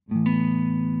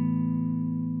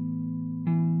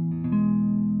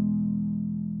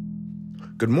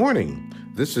Good morning.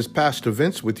 This is Pastor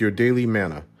Vince with your daily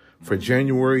manna for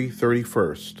January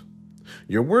 31st.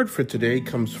 Your word for today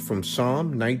comes from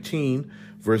Psalm 19,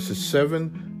 verses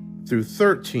 7 through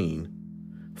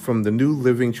 13 from the New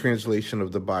Living Translation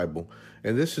of the Bible.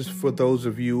 And this is for those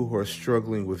of you who are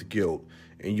struggling with guilt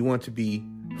and you want to be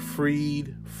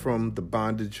freed from the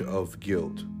bondage of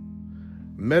guilt.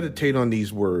 Meditate on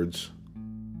these words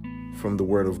from the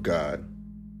Word of God.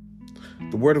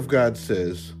 The Word of God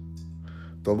says,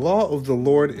 "The law of the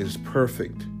Lord is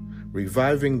perfect,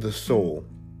 reviving the soul.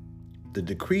 The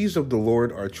decrees of the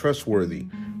Lord are trustworthy,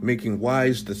 making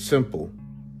wise the simple.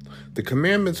 The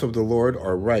commandments of the Lord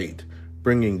are right,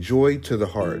 bringing joy to the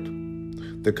heart.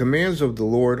 The commands of the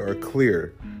Lord are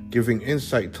clear, giving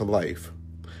insight to life.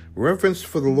 Reverence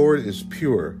for the Lord is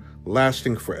pure,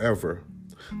 lasting forever.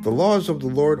 The laws of the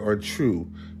Lord are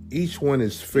true, each one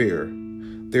is fair.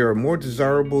 They are more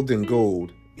desirable than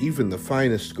gold, even the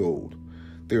finest gold.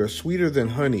 They are sweeter than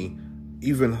honey,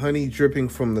 even honey dripping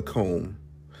from the comb.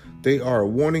 They are a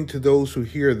warning to those who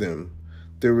hear them.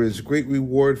 There is great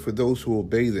reward for those who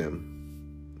obey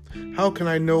them. How can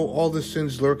I know all the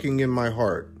sins lurking in my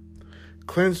heart?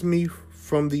 Cleanse me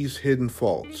from these hidden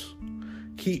faults.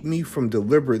 Keep me from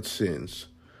deliberate sins.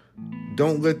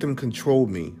 Don't let them control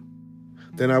me.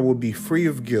 Then I will be free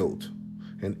of guilt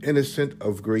and innocent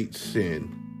of great sin."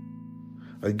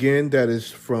 Again, that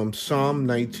is from Psalm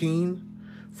 19,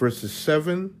 verses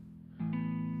 7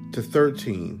 to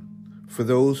 13, for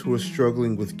those who are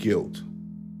struggling with guilt.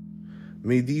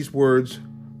 May these words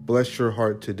bless your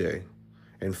heart today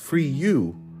and free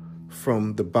you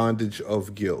from the bondage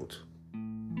of guilt.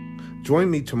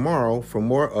 Join me tomorrow for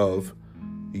more of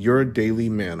Your Daily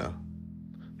Manna.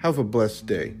 Have a blessed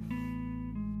day.